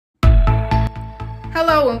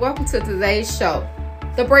Hello and welcome to today's show,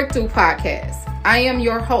 The Breakthrough Podcast. I am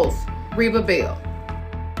your host, Reba Bell.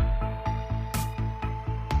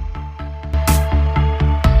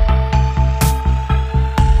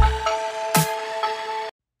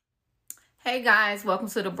 Hey guys, welcome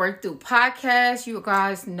to The Breakthrough Podcast. You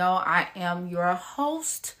guys know I am your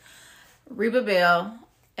host, Reba Bell,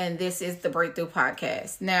 and this is The Breakthrough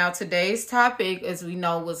Podcast. Now, today's topic, as we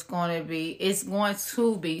know, it's going to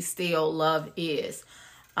be Still Love Is.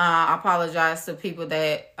 I apologize to people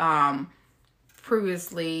that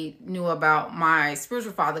previously knew about my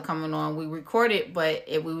spiritual father coming on. We recorded, but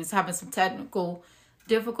we was having some technical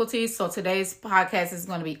difficulties. So today's podcast is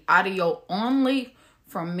going to be audio only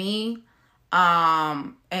from me.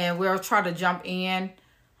 And we'll try to jump in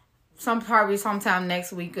sometime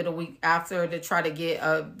next week or the week after to try to get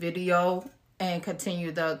a video and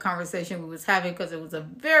continue the conversation we was having, because it was a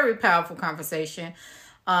very powerful conversation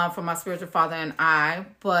from my spiritual father and I.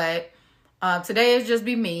 But today is just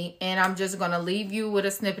be me, and I'm just going to leave you with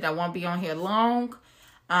a snippet. I won't be on here long.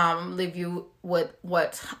 Leave you with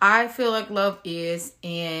what I feel like love is,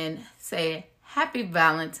 and say Happy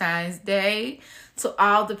Valentine's Day to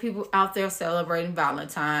all the people out there celebrating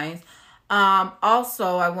Valentine's.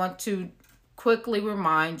 Also, I want to quickly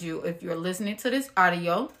remind you, if you're listening to this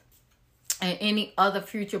audio and any other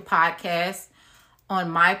future podcasts on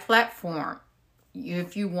my platform,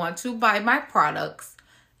 if you want to buy my products,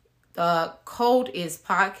 the code is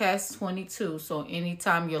podcast22. So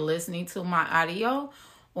anytime you're listening to my audio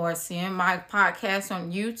or seeing my podcast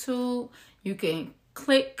on YouTube, you can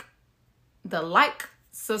click the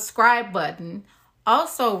subscribe button.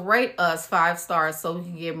 Also rate us 5 stars so we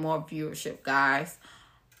can get more viewership, guys.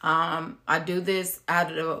 I do this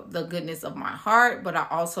out of the goodness of my heart, but I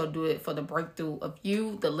also do it for the breakthrough of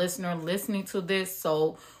you, the listener, listening to this,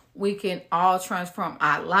 so we can all transform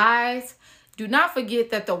our lives. Do not forget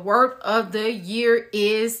that the word of the year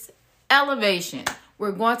is elevation.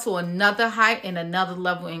 We're going to another height and another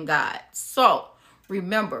level in God. So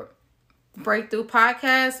remember, Breakthrough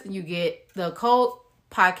Podcast, you get the code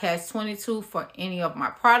podcast22 for any of my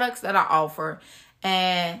products that I offer.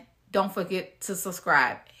 And don't forget to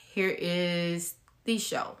subscribe. Here is the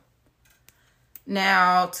show.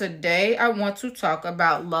 Now, today I want to talk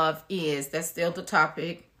about love is. That's still the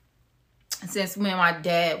topic. Since me and my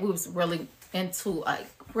dad, we was really into a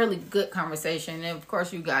really good conversation. And of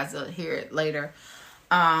course, you guys will hear it later.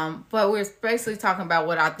 But we're basically talking about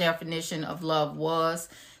what our definition of love was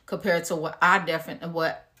compared to what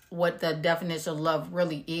the definition of love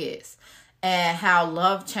really is, and how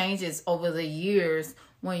love changes over the years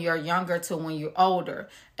when you're younger to when you're older.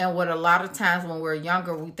 And what a lot of times when we're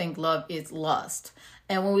younger, we think love is lust.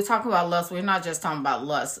 And when we talk about lust, we're not just talking about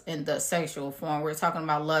lust in the sexual form. We're talking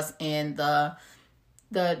about lust in the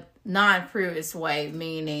non-purist way,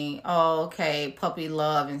 meaning, puppy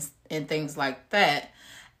love and things like that.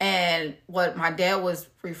 And what my dad was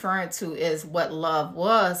referring to is what love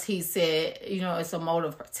was. He said, it's a mode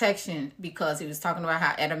of protection, because he was talking about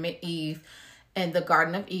how Adam and Eve in the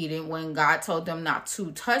Garden of Eden, when God told them not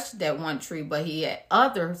to touch that one tree, but he had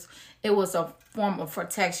others, it was a form of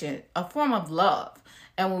protection, a form of love.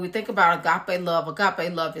 And when we think about agape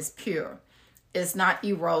love is pure. It's not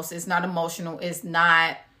eros, it's not emotional, it's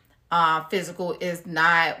not physical, it's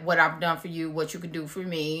not what I've done for you, what you can do for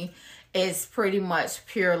me. It's pretty much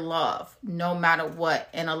pure love, no matter what.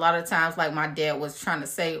 And a lot of times, like my dad was trying to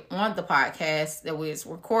say on the podcast that we was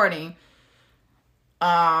recording,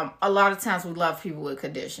 a lot of times we love people with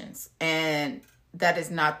conditions. And that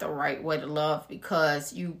is not the right way to love,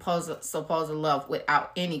 because you supposed to love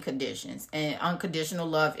without any conditions. And unconditional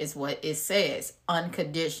love is what it says,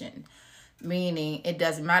 unconditioned. Meaning it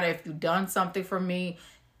doesn't matter if you've done something for me,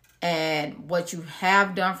 and what you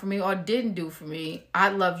have done for me or didn't do for me. I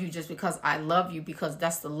love you just because I love you, because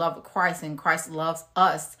that's the love of Christ, and Christ loves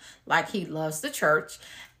us like he loves the church.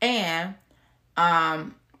 And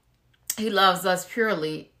he loves us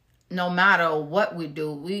purely no matter what we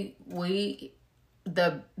do. We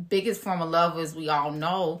the biggest form of love, as we all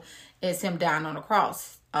know, is him dying on the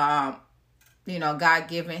cross. God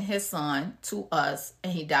giving his son to us,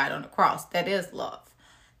 and he died on the cross. That is love.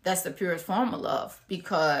 That's the purest form of love,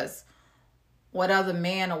 because what other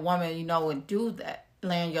man or woman, would do that,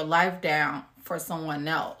 laying your life down for someone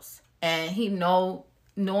else. And he knowing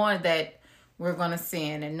that we're going to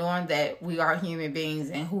sin, and knowing that we are human beings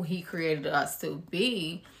and who he created us to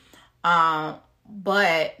be.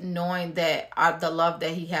 But knowing that the love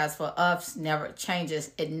that he has for us never changes.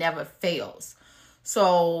 It never fails.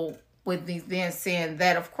 So with these being said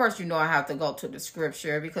that, of course, I have to go to the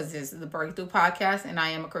scripture, because this is the Breakthrough Podcast and I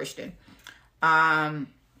am a Christian.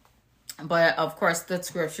 But of course, the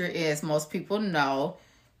scripture is, most people know,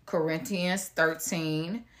 Corinthians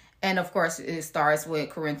 13. And of course, it starts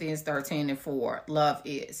with Corinthians 13:4. Love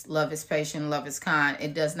is. Love is patient. Love is kind.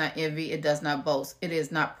 It does not envy. It does not boast. It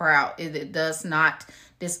is not proud. It does not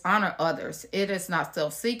dishonor others. It is not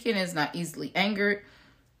self-seeking. It is not easily angered.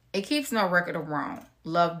 It keeps no record of wrong.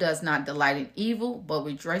 Love does not delight in evil, but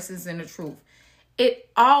rejoices in the truth.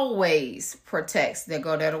 It always protects. There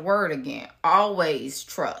go that word again. Always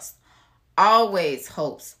trusts. Always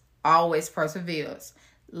hopes. Always perseveres.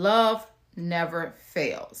 Love never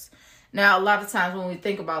fails. Now, a lot of times when we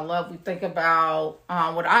think about love, we think about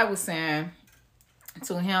what I was saying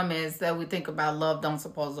to him is that we think about love don't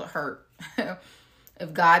supposed to hurt.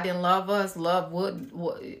 If God didn't love us,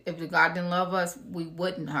 if God didn't love us, we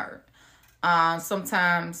wouldn't hurt.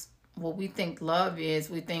 Sometimes what we think love is,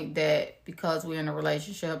 we think that because we're in a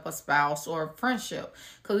relationship, a spouse, or a friendship.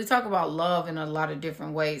 Because we talk about love in a lot of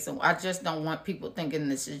different ways. And I just don't want people thinking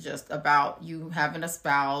this is just about you having a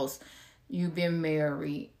spouse, you being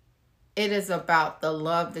married. It is about the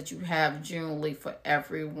love that you have genuinely for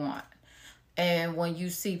everyone. And when you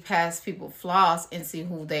see past people's flaws and see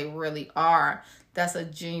who they really are, that's a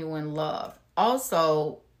genuine love.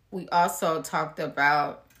 Also, we also talked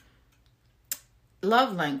about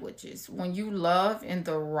love languages. When you love in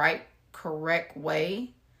the right, correct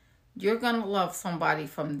way, you're going to love somebody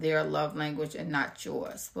from their love language and not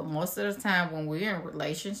yours. But most of the time when we're in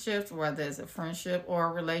relationships, whether it's a friendship or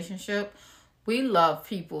a relationship, we love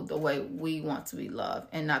people the way we want to be loved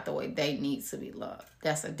and not the way they need to be loved.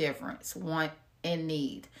 That's a difference. Want and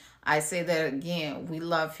need. I say that again. We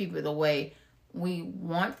love people the way we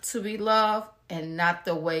want to be loved and not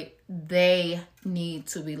the way they need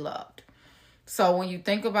to be loved. So when you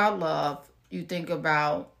think about love, you think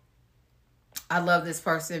about, I love this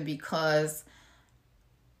person because,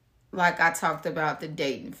 like I talked about, the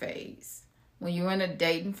dating phase. When you're in a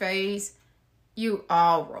dating phase, you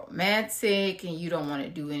all romantic and you don't want to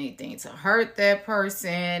do anything to hurt that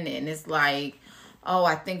person. And it's like, oh,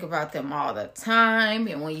 I think about them all the time.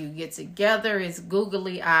 And when you get together, it's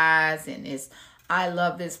googly eyes and it's, I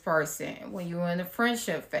love this person. When you're in the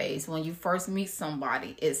friendship phase, when you first meet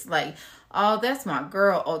somebody, it's like, oh, that's my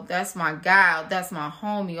girl. Oh, that's my guy. Oh, that's my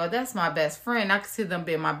homie. Or that's my best friend. I can see them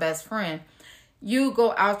being my best friend. You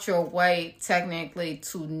go out your way technically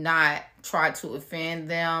to not try to offend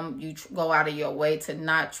them. You go out of your way to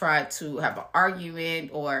not try to have an argument,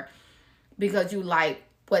 or because you like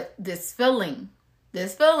what this feeling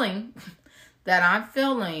that I'm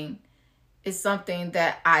feeling is something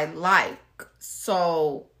that I like.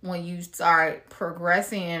 So when you start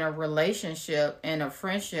progressing in a relationship and a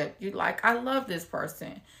friendship, you're like, I love this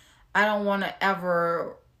person. I don't want to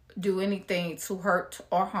ever do anything to hurt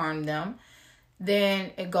or harm them. Then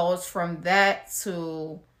it goes from that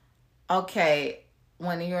to, okay,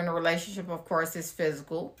 when you're in a relationship, of course, it's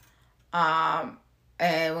physical. And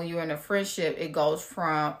when you're in a friendship, it goes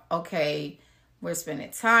from, okay, we're spending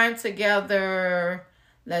time together.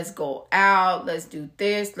 Let's go out. Let's do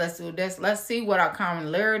this. Let's do this. Let's see what our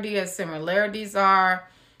commonality and similarities are.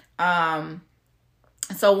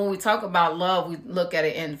 So when we talk about love, we look at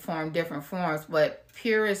it in different forms. But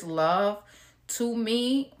purest love, to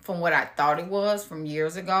me, from what I thought it was from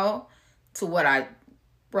years ago to what I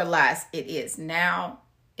realized it is now,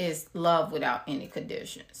 is love without any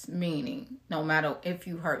conditions. Meaning, no matter if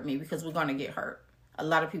you hurt me, because we're going to get hurt. A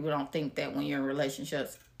lot of people don't think that when you're in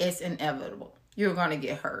relationships, it's inevitable. You're going to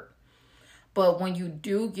get hurt. But when you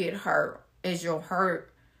do get hurt, is your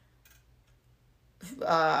hurt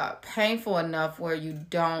painful enough where you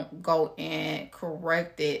don't go and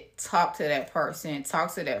correct it, talk to that person,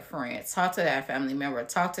 talk to that friend, talk to that family member,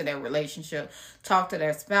 talk to that relationship, talk to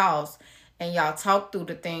their spouse, and y'all talk through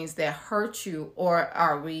the things that hurt you? Or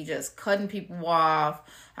are we just cutting people off?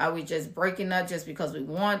 Are we just breaking up just because we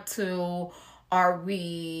want to? Are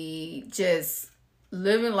we just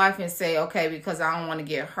living life and say, okay, because I don't want to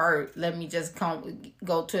get hurt, let me just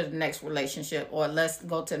go to the next relationship, or let's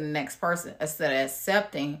go to the next person, instead of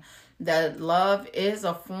accepting that love is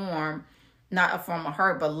a form, not a form of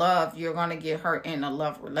hurt, but love. You're going to get hurt in a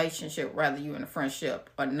love relationship, whether you're in a friendship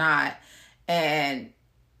or not. And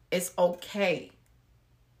it's okay.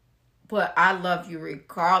 But I love you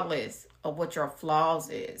regardless of what your flaws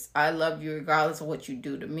is. I love you regardless of what you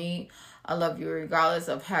do to me. I love you regardless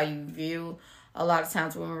of how you view. A lot of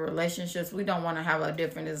times when we're in relationships, we don't want to have a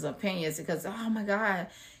different opinions because, oh my God,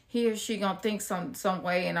 he or she gonna think some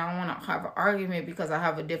way, and I don't want to have an argument because I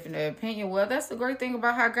have a different opinion. Well, that's the great thing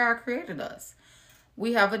about how God created us.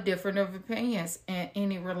 we have a different of opinions in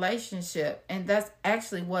any relationship. And that's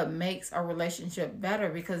actually what makes a relationship better,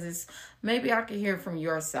 because it's maybe I can hear from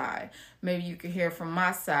your side. Maybe you can hear from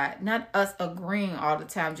my side. Not us agreeing all the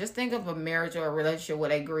time. Just think of a marriage or a relationship where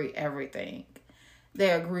they agree everything. They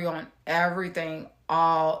agree on everything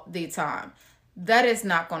all the time. That is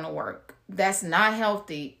not going to work. That's not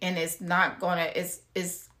healthy, and it's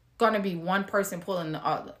going to be one person pulling the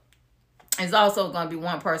other. It's also going to be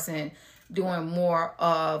one person doing more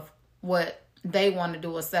of what they want to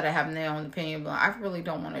do instead of having their own opinion. But I really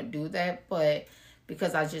don't want to do that, but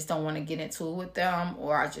because I just don't want to get into it with them,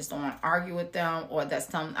 or I just don't want to argue with them, or that's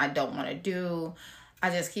something I don't want to do, I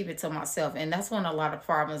just keep it to myself. And that's when a lot of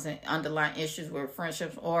problems and underlying issues with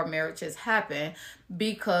friendships or marriages happen,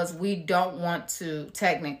 because we don't want to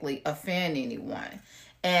technically offend anyone.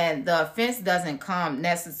 And the offense doesn't come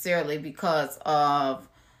necessarily because of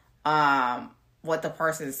what the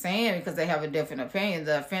person is saying, because they have a different opinion.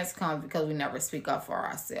 The offense comes because we never speak up for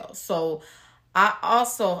ourselves. So I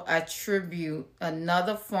also attribute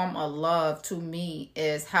another form of love to me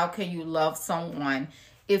is, how can you love someone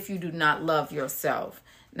if you do not love yourself?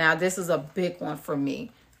 Now, this is a big one for me,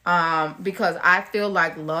 because I feel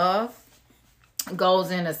like love goes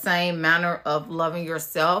in the same manner of loving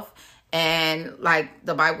yourself. And like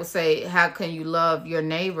the Bible say, how can you love your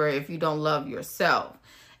neighbor if you don't love yourself?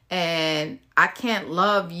 And I can't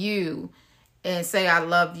love you and say I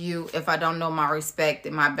love you if I don't know my respect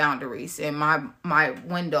and my boundaries and my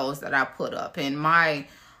windows that I put up and my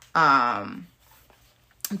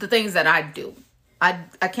the things that I do.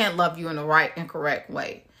 I can't love you in the right and correct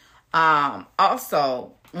way.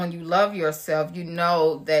 Also, when you love yourself, you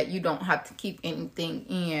know that you don't have to keep anything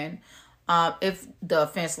in. If the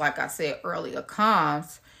offense, like I said earlier,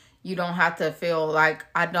 comes, you don't have to feel like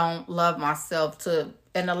I don't love myself to.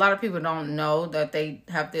 And a lot of people don't know that they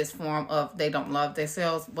have this form of they don't love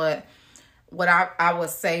themselves. But what I would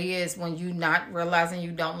say is, when you're not realizing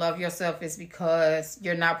you don't love yourself, is because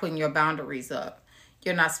you're not putting your boundaries up.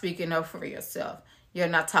 You're not speaking up for yourself. You're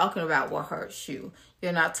not talking about what hurts you.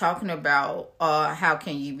 You're not talking about how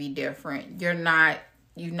can you be different. You're not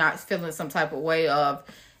feeling some type of way of,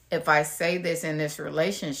 if I say this in this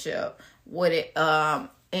relationship, would it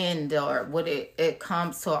end, or would it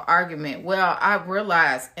comes to an argument? Well, I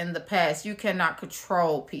realized in the past you cannot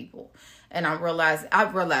control people, and I realized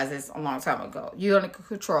this a long time ago. You're going to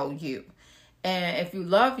control you. And if you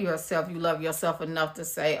love yourself enough to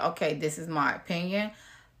say, okay, this is my opinion.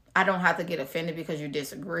 I don't have to get offended because you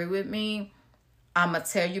disagree with me. I'm going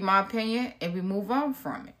to tell you my opinion, and we move on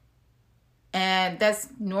from it. And that's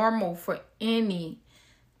normal for any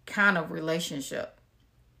kind of relationship.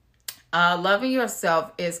 Loving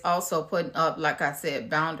yourself is also putting up, like I said,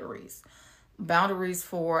 boundaries. Boundaries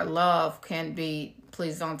for love can be,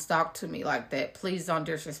 please don't talk to me like that. Please don't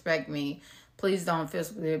disrespect me. Please don't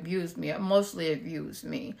physically abuse me, emotionally abuse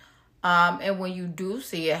me. And when you do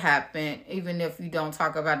see it happen, even if you don't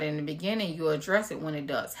talk about it in the beginning, you address it when it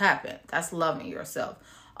does happen. That's loving yourself.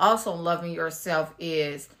 Also, loving yourself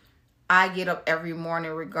is, I get up every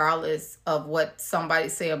morning regardless of what somebody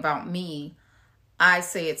say about me. I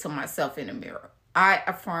say it to myself in the mirror. I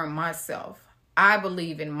affirm myself. I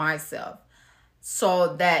believe in myself,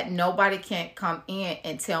 so that nobody can come in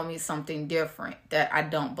and tell me something different that I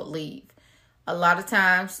don't believe. A lot of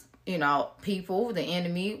times, people, the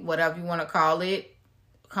enemy, whatever you want to call it,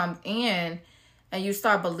 comes in and you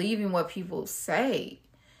start believing what people say.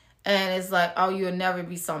 And it's like, oh, you'll never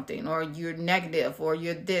be something, or you're negative, or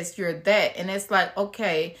you're this, you're that. And it's like,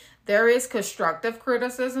 okay, there is constructive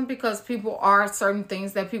criticism, because people are certain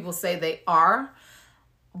things that people say they are,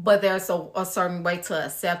 but there's a certain way to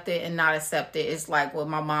accept it and not accept it. It's like what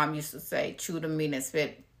my mom used to say, chew the meat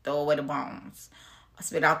and throw away the bones,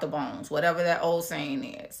 spit out the bones, whatever that old saying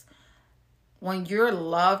is. When you're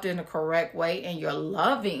loved in the correct way, and you're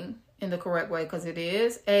loving in the correct way, because it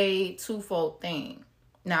is a twofold thing.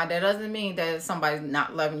 Now, that doesn't mean that if somebody's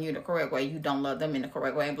not loving you the correct way, you don't love them in the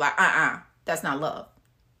correct way. And be like, that's not love.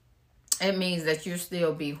 It means that you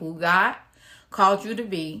still be who God called you to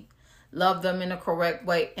be, love them in the correct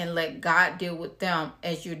way, and let God deal with them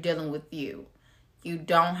as you're dealing with you. You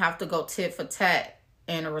don't have to go tit for tat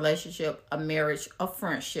in a relationship, a marriage, a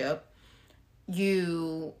friendship.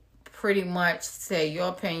 You pretty much say your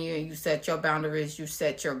opinion, you set your boundaries, you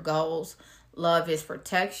set your goals. Love is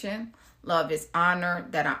protection. Love is honor,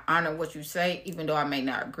 that I honor what you say, even though I may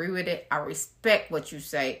not agree with it. I respect what you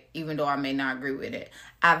say, even though I may not agree with it.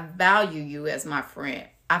 I value you as my friend.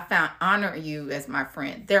 I honor you as my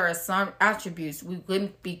friend. There are some attributes we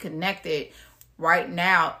wouldn't be connected right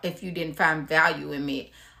now if you didn't find value in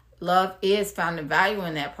me. love is finding value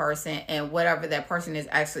in that person, and whatever that person is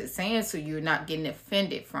actually saying to you, you're not getting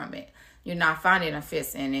offended from it. You're not finding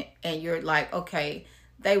offense in it. And you're like, okay,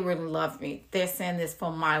 they really love me. They're saying this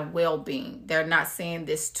for my well-being. They're not saying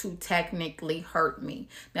this to technically hurt me.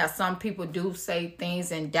 Now, some people do say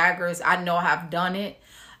things in daggers. I know I've done it.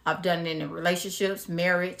 I've done it in relationships,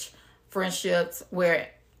 marriage, friendships, where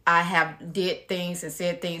I have did things and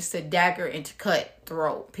said things to dagger and to cut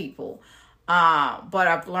throat people. But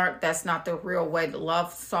I've learned that's not the real way to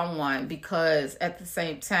love someone, because at the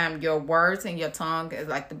same time, your words and your tongue,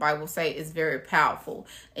 like the Bible say, is very powerful.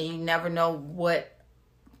 And you never know what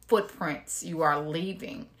footprints you are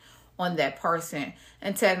leaving on that person.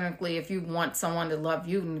 And technically, if you want someone to love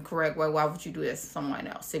you in the correct way, why would you do this to someone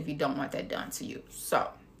else if you don't want that done to you? So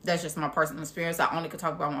that's just my personal experience. I only could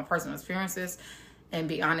talk about my personal experiences and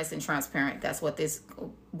be honest and transparent. That's why this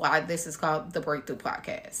is called the Breakthrough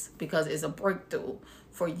Podcast, because it's a breakthrough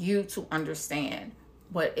for you to understand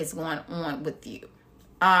what is going on with you.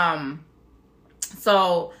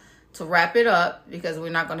 So to wrap it up, because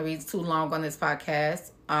we're not going to be too long on this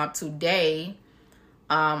podcast, today,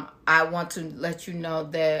 I want to let you know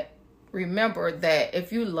that, remember that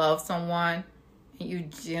if you love someone and you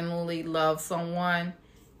genuinely love someone,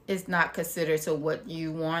 it's not considered to what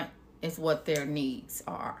you want. It's what their needs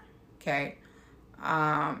are. Okay.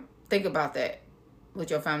 Think about that with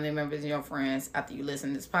your family members and your friends after you listen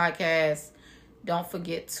to this podcast. Don't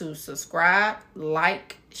forget to subscribe,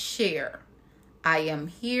 like, share. I am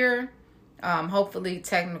here. Hopefully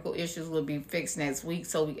technical issues will be fixed next week,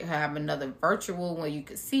 so we can have another virtual where you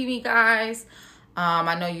can see me, guys.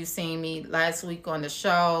 I know you seen me last week on the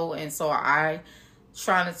show, and so I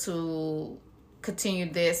trying to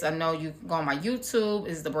continue this. I know you can go on my YouTube.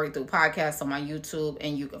 It's the Breakthrough Podcast on my YouTube,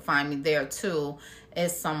 and you can find me there too.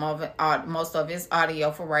 It's some of it, most of it's audio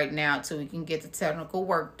for right now, till we can get the technical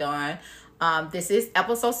work done. This is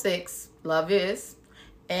episode 6. Love is.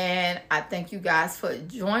 And I thank you guys for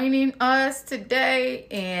joining us today.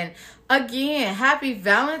 And again, happy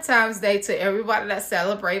Valentine's Day to everybody that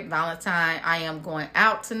celebrate Valentine. I am going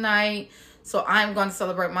out tonight, so I'm going to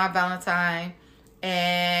celebrate my Valentine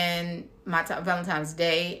and my Valentine's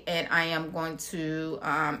Day, and I am going to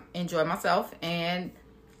enjoy myself, and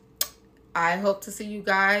I hope to see you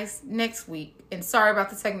guys next week. And sorry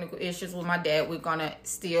about the technical issues with my dad. We're going to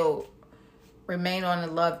still remain on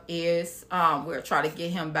the Love Is. We'll try to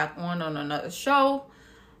get him back on another show.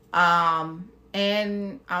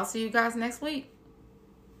 And I'll see you guys next week.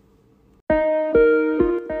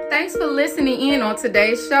 Thanks for listening in on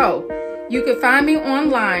today's show. You can find me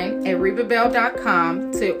online at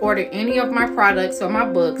RebaBell.com to order any of my products or my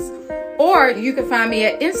books. Or you can find me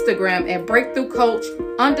at Instagram at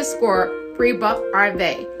BreakthroughCoach_Reba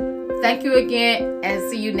Arve. Thank you again, and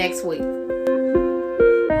see you next week.